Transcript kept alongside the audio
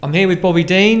I'm here with Bobby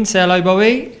Dean. Say hello,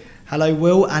 Bobby. Hello,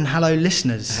 Will, and hello,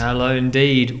 listeners. Hello,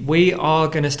 indeed. We are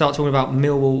going to start talking about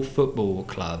Millwall Football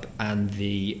Club and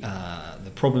the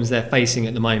problems they're facing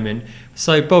at the moment.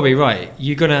 So, Bobby, right,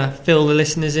 you going to fill the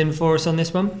listeners in for us on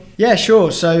this one? Yeah,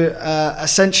 sure. So,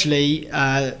 essentially,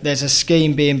 there's a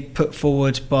scheme being put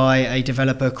forward by a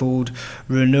developer called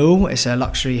Renewal. It's a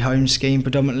luxury home scheme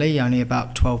predominantly, only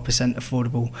about 12%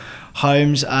 affordable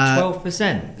homes.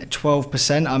 12%?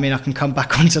 12%. I mean, I can come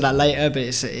back onto that later, but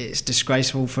it's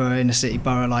disgraceful for an inner city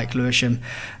borough like Lewisham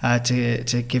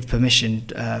to give permission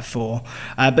for.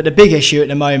 But the big issue at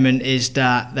the moment is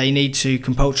that they need to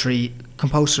compulsory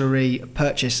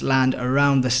purchase land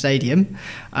around the stadium,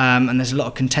 and there's a lot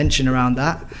of contention around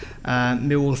that.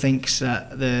 Millwall thinks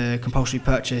that the compulsory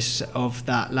purchase of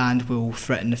that land will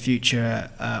threaten the future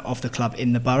of the club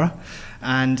in the borough,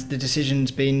 and the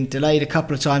decision's been delayed a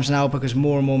couple of times now because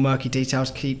more and more murky details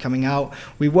keep coming out.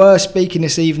 We were speaking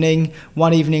this evening,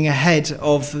 one evening ahead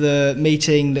of the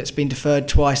meeting that's been deferred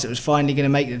twice, that was finally going to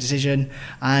make the decision,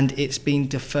 and it's been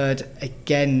deferred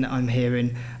again, I'm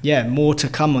hearing. Yeah, more to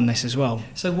come on this as well.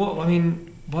 So why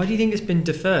do you think it's been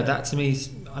deferred? That to me,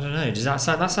 I don't know, that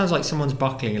sounds like someone's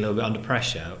buckling a little bit under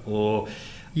pressure, or...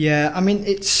 Yeah, I mean,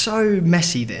 it's so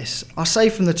messy, this. I'll say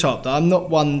from the top that I'm not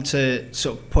one to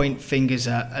sort of point fingers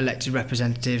at elected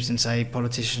representatives and say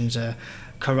politicians are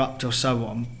corrupt or so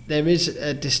on. There is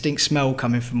a distinct smell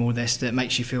coming from all this that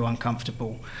makes you feel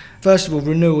uncomfortable. First of all,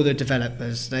 Renewal, the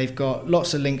developers, they've got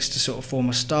lots of links to sort of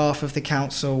former staff of the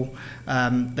council.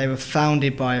 They were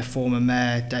founded by a former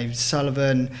mayor, David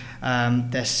Sullivan.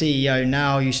 Their CEO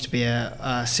now used to be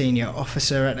a senior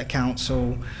officer at the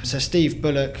council. So Steve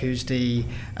Bullock, who's the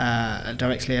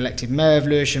directly elected mayor of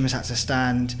Lewisham, has had to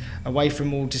stand away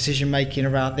from all decision making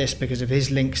around this because of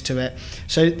his links to it.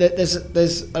 So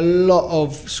there's a lot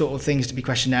of sort of things to be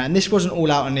questioned now, and this wasn't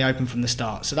all out in the open from the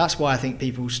start. So that's why I think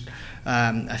people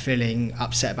are feeling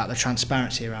upset about the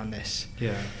transparency around this.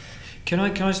 Yeah. Can I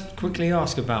just quickly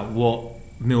ask about what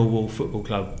Millwall Football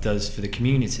Club does for the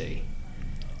community?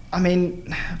 I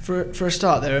mean, for a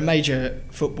start, they're a major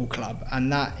football club,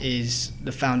 and that is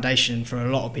the foundation for a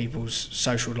lot of people's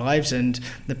social lives and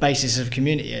the basis of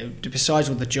community. Besides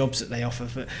all the jobs that they offer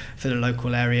for the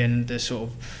local area and the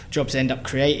sort of jobs they end up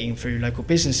creating through local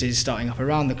businesses starting up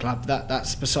around the club,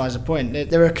 that's besides the point.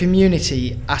 They're a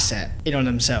community asset in on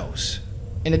themselves.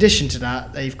 In addition to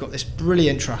that, they've got this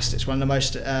brilliant trust. It's one of the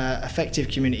most effective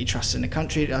community trusts in the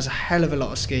country. It does a hell of a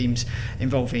lot of schemes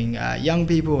involving young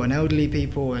people and elderly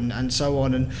people and so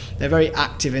on, and they're very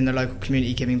active in the local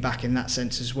community, giving back in that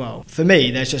sense as well. For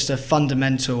me, there's just a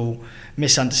fundamental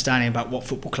misunderstanding about what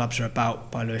football clubs are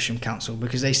about by Lewisham Council,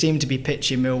 because they seem to be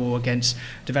pitching Millwall against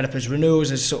developers'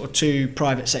 renewals as sort of two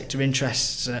private sector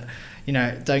interests that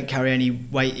don't carry any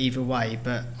weight either way,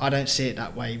 but I don't see it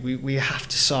that way. We have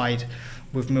to side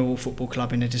with Millwall Football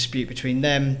Club in a dispute between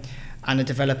them and a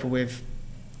developer with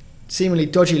seemingly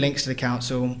dodgy links to the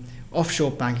council,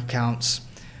 offshore bank accounts,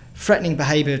 threatening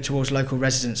behaviour towards local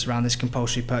residents around this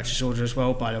compulsory purchase order as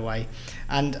well, by the way.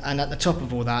 And at the top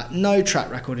of all that, no track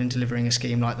record in delivering a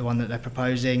scheme like the one that they're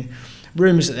proposing,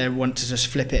 rumours that they want to just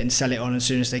flip it and sell it on as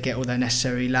soon as they get all their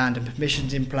necessary land and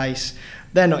permissions in place.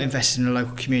 They're not invested in the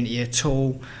local community at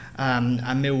all. And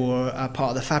Millwall are part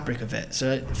of the fabric of it.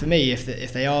 So for me,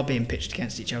 if they are being pitched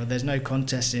against each other, there's no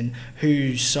contest in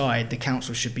whose side the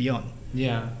council should be on.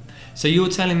 Yeah. So you're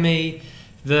telling me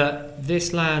that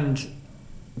this land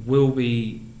will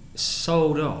be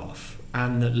sold off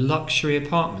and that luxury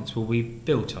apartments will be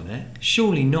built on it?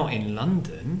 Surely not in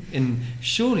London.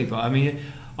 But I mean,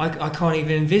 I can't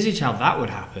even envisage how that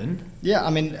would happen. Yeah, I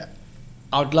mean,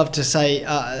 I'd love to say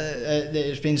that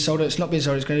it's been sold. It's not been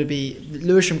sold. It's going to be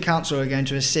Lewisham Council are going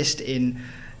to assist in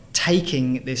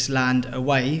taking this land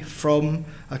away from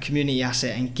a community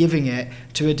asset and giving it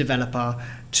to a developer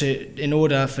in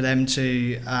order for them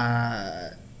to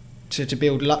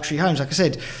build luxury homes. Like I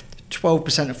said, 12%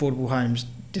 affordable homes,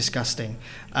 disgusting.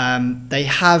 They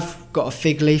have got a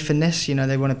fig leaf in this.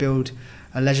 They want to build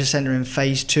a leisure centre in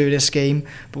phase 2 of the scheme,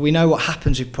 but we know what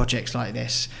happens with projects like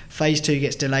this. Phase 2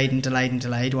 gets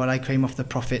delayed while they cream off the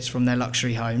profits from their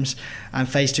luxury homes, and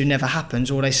phase 2 never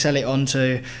happens, or they sell it on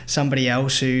to somebody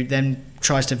else who then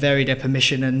tries to vary their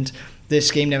permission, and the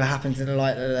scheme never happens in the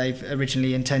light that they've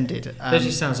originally intended. That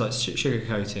just sounds like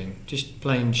sugarcoating, just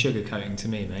plain sugarcoating to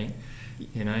me,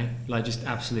 mate. Like just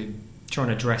absolute trying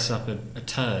to dress up a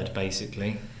turd,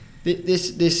 basically.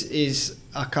 This is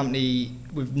a company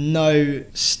with no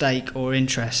stake or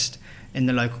interest in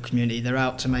the local community. They're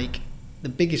out to make the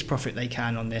biggest profit they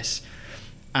can on this.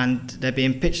 and they're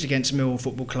being pitched against Millwall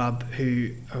Football Club,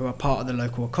 who are part of the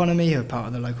local economy, who are part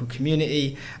of the local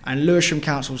community, and Lewisham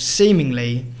Council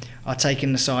seemingly are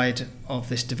taking the side of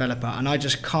this developer, and I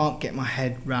just can't get my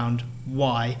head round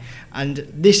why. And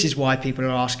this is why people are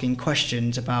asking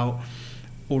questions about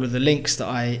all of the links that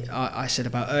I said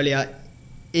about earlier.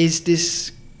 Is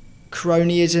this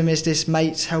cronyism? Is this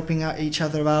mates helping out each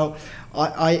other out?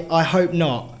 I hope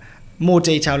not. More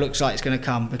detail looks like it's going to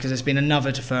come, because there's been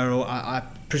another deferral, I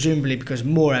presumably because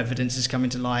more evidence is coming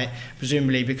to light,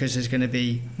 presumably because there's going to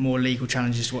be more legal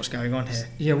challenges to what's going on here.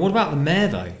 Yeah, what about the mayor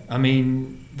though? I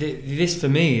mean, this for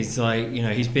me is like,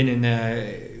 he's been in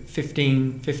there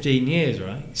 15 years,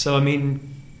 right? So I mean,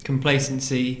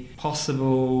 complacency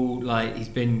possible, like he's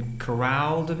been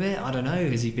corralled a bit, I don't know,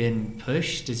 has he been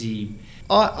pushed, has he...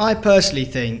 I personally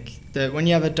think that when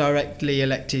you have a directly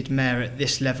elected mayor at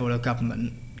this level of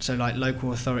government, so like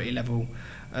local authority level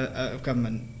of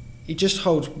government, he just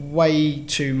holds way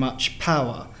too much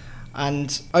power,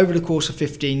 and over the course of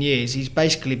 15 years he's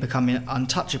basically becoming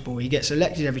untouchable. He gets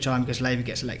elected every time because Labour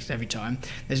gets elected every time.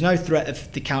 There's no threat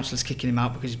of the councillors kicking him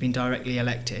out because he's been directly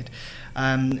elected.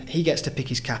 He gets to pick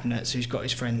his cabinet, so he's got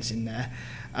his friends in there,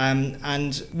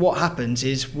 and what happens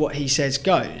is what he says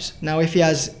goes. Now, if he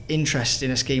has interest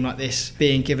in a scheme like this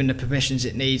being given the permissions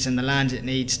it needs and the land it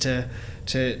needs to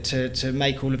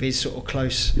make all of his sort of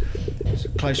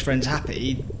close friends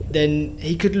happy, then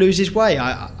he could lose his way.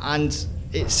 And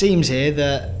it seems here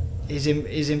that his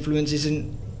influence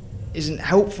isn't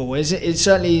helpful. It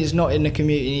certainly is not in the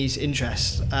community's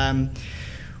interest.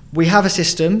 We have a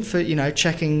system for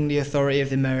checking the authority of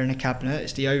the mayor and the cabinet.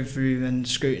 It's the Overview and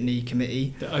Scrutiny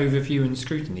Committee. The Overview and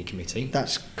Scrutiny Committee.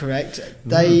 That's correct.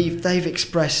 They've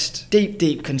expressed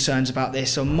deep concerns about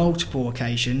this on multiple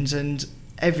occasions, and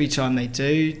every time they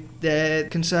do, their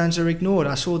concerns are ignored.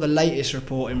 I saw the latest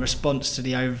report in response to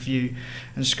the Overview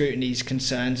and Scrutiny's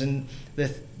concerns, and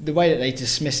the way that they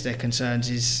dismiss their concerns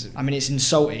is, I mean, it's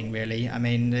insulting, really. I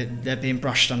mean, they're being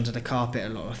brushed under the carpet, a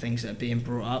lot of things that are being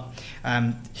brought up.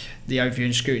 The Overview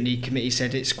and Scrutiny Committee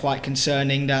said it's quite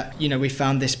concerning that, we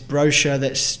found this brochure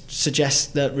that suggests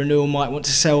that Renewal might want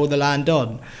to sell the land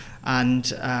on. And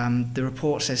the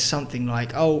report says something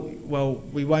like, oh, well,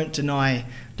 we won't deny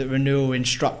that Renewal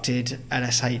instructed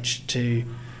LSH to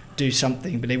do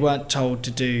something, but they weren't told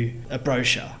to do a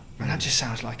brochure. And that just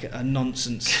sounds like a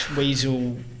nonsense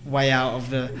weasel way out of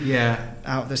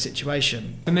the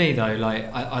situation. For me though, like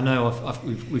I know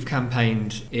we've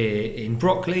campaigned in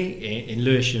Brockley, in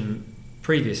Lewisham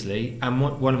previously, and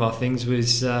one of our things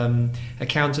was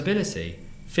accountability.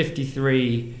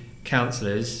 53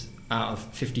 councillors out of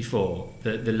 54,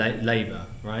 the Labour,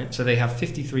 right? So they have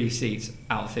 53 seats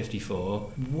out of 54.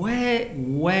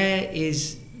 Where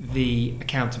is the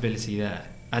accountability there?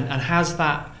 And has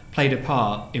that played a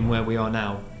part in where we are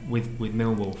now with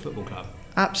Millwall Football Club?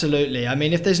 Absolutely. I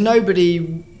mean, if there's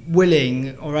nobody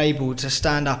willing or able to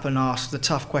stand up and ask the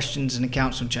tough questions in the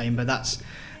council chamber, that's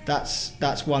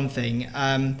one thing.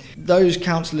 Those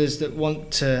councillors that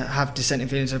want to have dissenting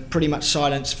feelings are pretty much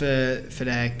silenced for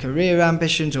their career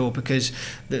ambitions, or because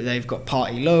they've got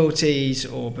party loyalties,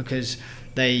 or because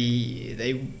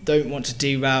they don't want to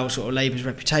derail sort of Labour's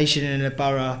reputation in a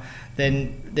borough.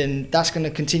 Then that's going to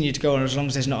continue to go on as long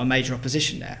as there's not a major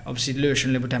opposition there. Obviously,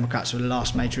 Lewisham Liberal Democrats were the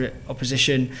last major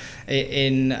opposition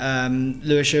in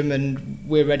Lewisham, and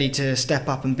we're ready to step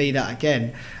up and be that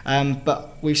again.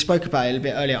 But we spoke about it a little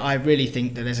bit earlier. I really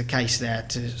think that there's a case there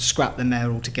to scrap the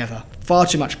mayor altogether. Far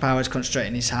too much power is concentrated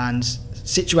in his hands.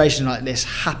 Situations like this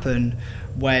happen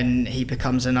when he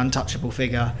becomes an untouchable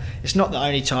figure. It's not the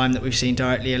only time that we've seen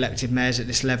directly elected mayors at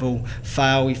this level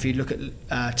fail. If you look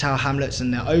at Tower Hamlets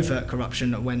and the overt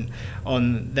corruption that went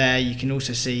on there, you can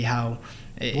also see how...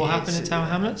 What happened at Tower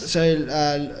Hamlets? So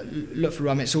look for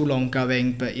it's all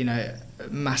ongoing, but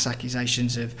mass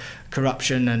accusations of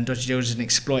corruption and dodgy deals, and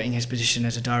exploiting his position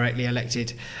as a directly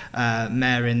elected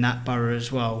mayor in that borough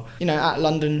as well. At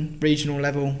London regional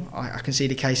level, I can see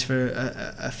the case for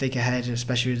a figurehead,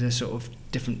 especially with the sort of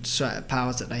different sort of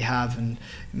powers that they have, and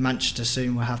Manchester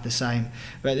soon will have the same.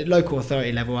 But at the local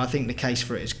authority level, I think the case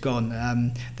for it is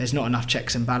gone. There's not enough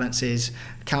checks and balances.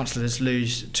 Councillors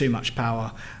lose too much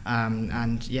power,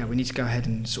 and we need to go ahead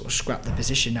and sort of scrap the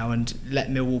position now and let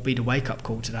Millwall be the wake-up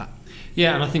call to that.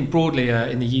 Yeah, and I think broadly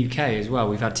in the UK as well,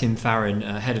 we've had Tim Farron,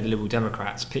 head of the Liberal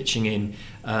Democrats, pitching in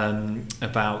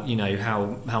about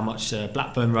how much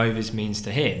Blackburn Rovers means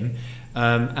to him,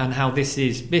 and how this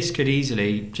could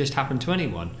easily just happen to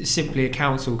anyone. Simply a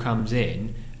council comes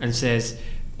in and says,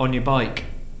 on your bike,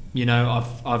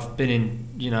 I've been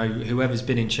in, whoever's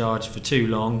been in charge for too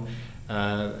long,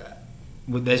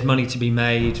 there's money to be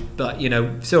made, but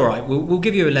it's all right. We'll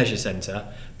give you a leisure centre,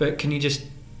 but could you just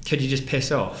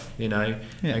piss off?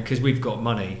 Because we've got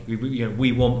money.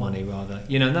 We want money rather.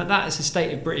 That is the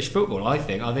state of British football. I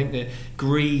think that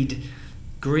greed,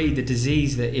 the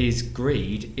disease that is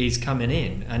greed, is coming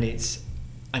in, and it's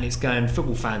going.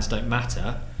 Football fans don't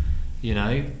matter.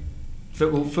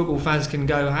 Football fans can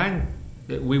go hang.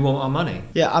 We want our money.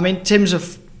 Yeah, I mean, Tim's a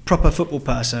proper football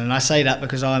person, and I say that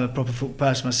because I'm a proper football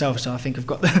person myself, so I think I've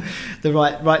got the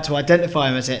right to identify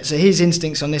him as it. So his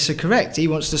instincts on this are correct. He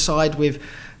wants to side with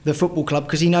the football club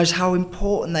because he knows how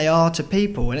important they are to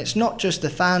people, and it's not just the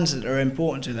fans that are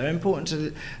important to. They're important to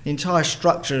the entire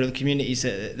structure of the communities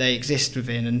that they exist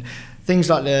within, and things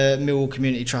like the Millwall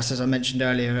Community Trust, as I mentioned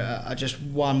earlier, are just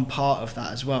one part of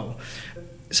that as well.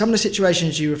 Some of the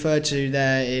situations you referred to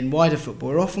there in wider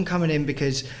football are often coming in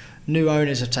because new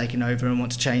owners have taken over and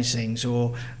want to change things,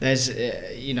 or there's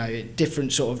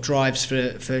different sort of drives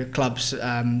for clubs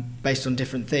based on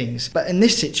different things. But in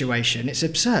this situation, it's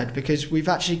absurd because we've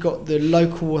actually got the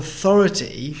local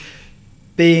authority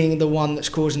being the one that's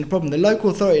causing the problem. The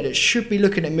local authority that should be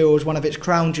looking at Millwall as one of its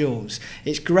crown jewels,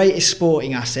 its greatest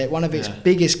sporting asset, one of its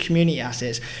biggest community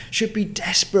assets, should be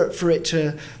desperate for it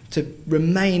to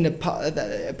remain a part of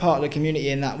the community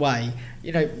in that way.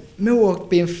 Millwall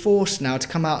being forced now to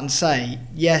come out and say,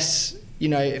 yes,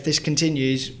 if this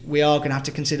continues, we are going to have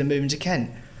to consider moving to Kent.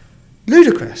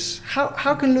 Ludicrous.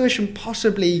 How can Lewisham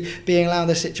possibly be allowing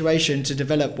the situation to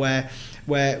develop where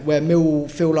Millwall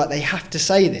feel like they have to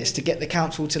say this to get the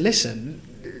council to listen?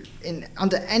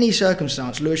 Under any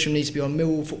circumstance, Lewisham needs to be on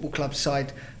Millwall Football Club's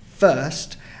side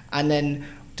first, and then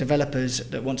developers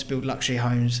that want to build luxury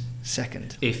homes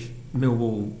second. If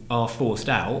Millwall are forced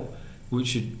out, which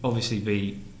should obviously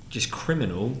be just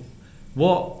criminal,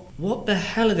 what the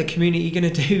hell are the community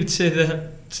going to do to the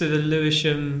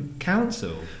Lewisham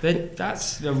Council?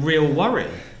 That's a real worry.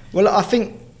 Well, I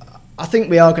think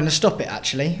we are going to stop it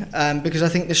actually, because I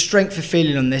think the strength of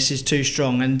feeling on this is too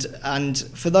strong, and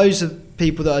for those of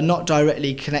people that are not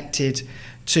directly connected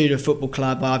to the football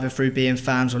club, either through being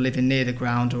fans or living near the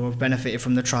ground or benefited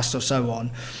from the trust or so on,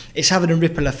 it's having a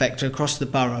ripple effect across the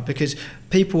borough because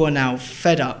people are now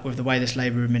fed up with the way this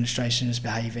Labour administration is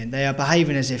behaving. They are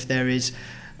behaving as if there is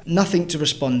nothing to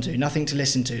respond to, nothing to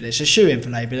listen to. It's a shoe-in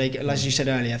for Labour. As you said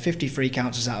earlier, 53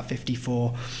 councillors out of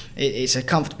 54. It's a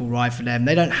comfortable ride for them.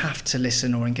 They don't have to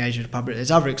listen or engage with the public. There's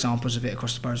other examples of it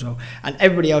across the borough as well. And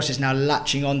everybody else is now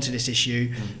latching onto this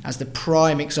issue as the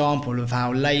prime example of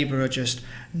how Labour are just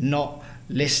not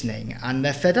listening, and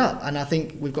they're fed up. And I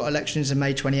think we've got elections in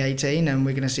May 2018, and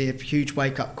we're going to see a huge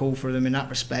wake-up call for them in that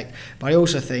respect. But I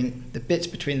also think the bits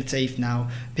between the teeth now,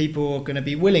 people are going to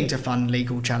be willing to fund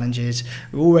legal challenges.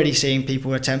 We're already seeing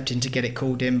people attempting to get it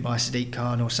called in by Sadiq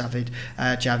Khan or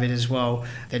Javid as well.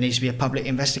 There needs to be a public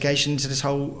investigation into this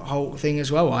whole thing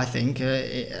as well, I think,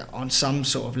 on some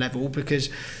sort of level, because,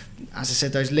 as I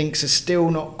said, those links are still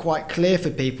not quite clear for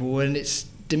people, and it's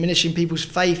diminishing people's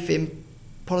faith in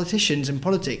politicians and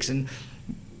politics, and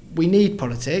we need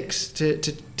politics to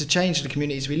change the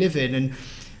communities we live in, and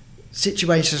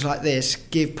situations like this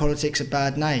give politics a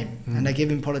bad name, and they're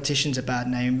giving politicians a bad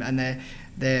name, and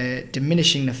they're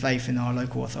diminishing the faith in our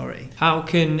local authority. How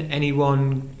can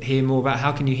anyone hear more about?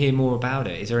 How can you hear more about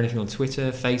it? Is there anything on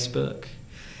Twitter, Facebook?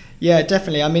 Yeah,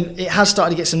 definitely. I mean, it has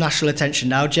started to get some national attention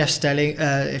now. Jeff Stelling,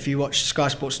 if you watch Sky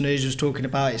Sports News, was talking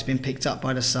about it. It's been picked up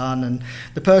by The Sun. And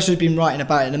the person who's been writing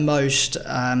about it the most,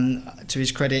 to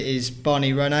his credit, is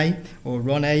Barney Rooney, or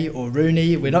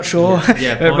Rooney. We're not sure.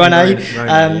 Rooney.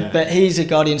 But he's a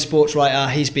Guardian sports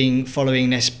writer. He's been following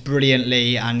this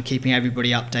brilliantly and keeping everybody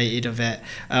updated of it,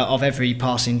 of every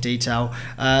passing detail.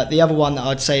 The other one that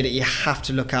I'd say that you have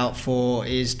to look out for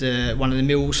is one of the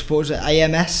Millwall supporters at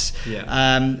AMS.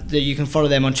 Yeah. That you can follow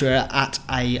them on Twitter at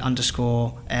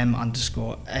 @A_M_S_group.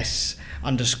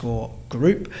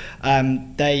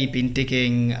 They've been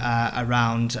digging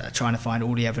around, trying to find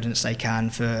all the evidence they can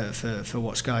for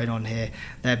what's going on here.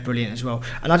 They're brilliant as well.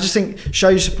 And I just think, show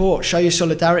your support, show your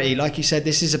solidarity. Like you said,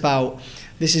 this is about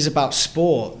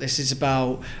sport. This is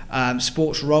about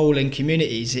sport's role in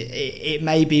communities. It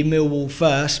may be Millwall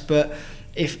first, but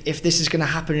if this is going to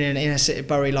happen in an inner city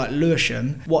borough like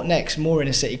Lewisham, what next? More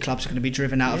inner city clubs are going to be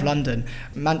driven out of London.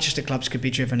 Manchester clubs could be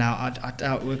driven out. I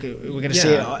doubt we're going to see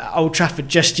it at Old Trafford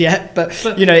just yet, but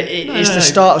it's the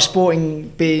start of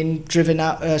sporting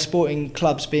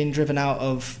clubs being driven out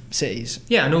of cities.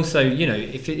 Yeah, and also,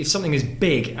 if something as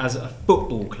big as a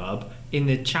football club in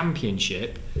the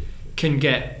Championship can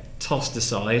get tossed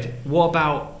aside, what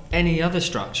about any other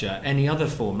structure, any other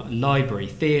form, library,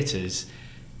 theatres?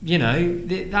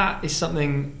 That is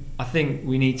something I think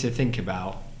we need to think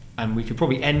about, and we could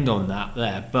probably end on that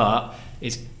there, but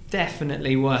it's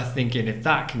definitely worth thinking, if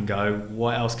that can go,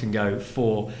 what else can go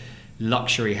for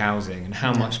luxury housing, and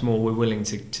how much more we're willing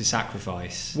to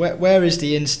sacrifice. Where is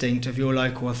the instinct of your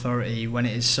local authority when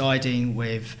it is siding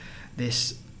with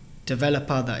this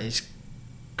developer that is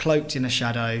cloaked in a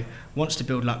shadow, wants to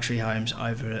build luxury homes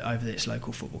over its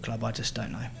local football club? I just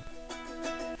don't know.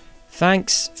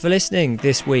 Thanks for listening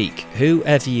this week,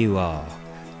 whoever you are.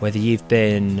 Whether you've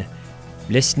been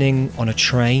listening on a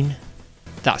train,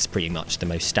 that's pretty much the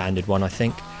most standard one, I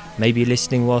think. Maybe you're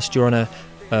listening whilst you're on a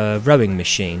rowing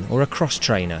machine or a cross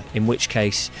trainer, in which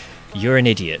case you're an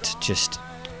idiot. Just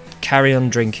carry on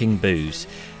drinking booze.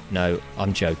 No,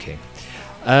 I'm joking.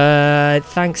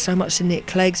 Thanks so much to Nick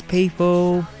Cleggs,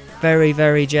 people. Very,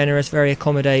 very generous, very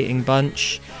accommodating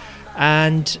bunch.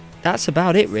 And that's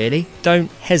about it, really.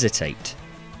 Don't hesitate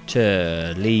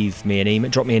to leave me an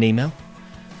email, drop me an email,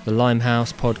 the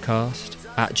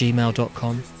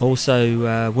limehousepodcast@gmail.com.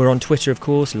 Also, we're on Twitter, of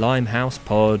course,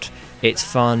 limehousepod. It's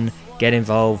fun. Get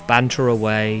involved, banter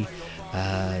away,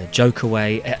 joke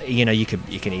away. You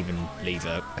can even leave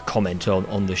a comment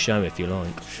on the show if you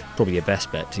like. Probably your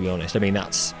best bet, to be honest. I mean,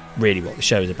 that's really what the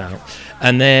show is about.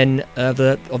 And then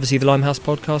obviously the Limehouse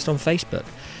Podcast on Facebook.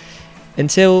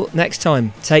 Until next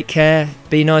time, take care,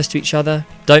 be nice to each other.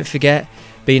 Don't forget,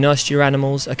 be nice to your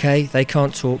animals, okay? They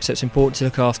can't talk, so it's important to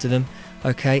look after them,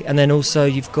 okay? And then also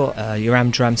you've got your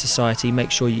Amdram Society.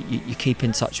 Make sure you keep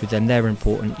in touch with them. They're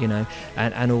important,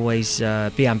 and always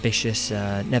be ambitious,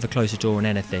 never close the door on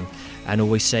anything, and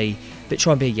always try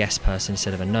and be a yes person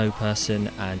instead of a no person,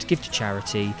 and give to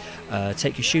charity.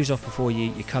 Take your shoes off before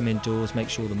you come indoors. Make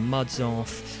sure the mud's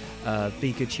off.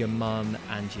 Be good to your mum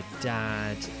and your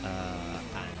dad.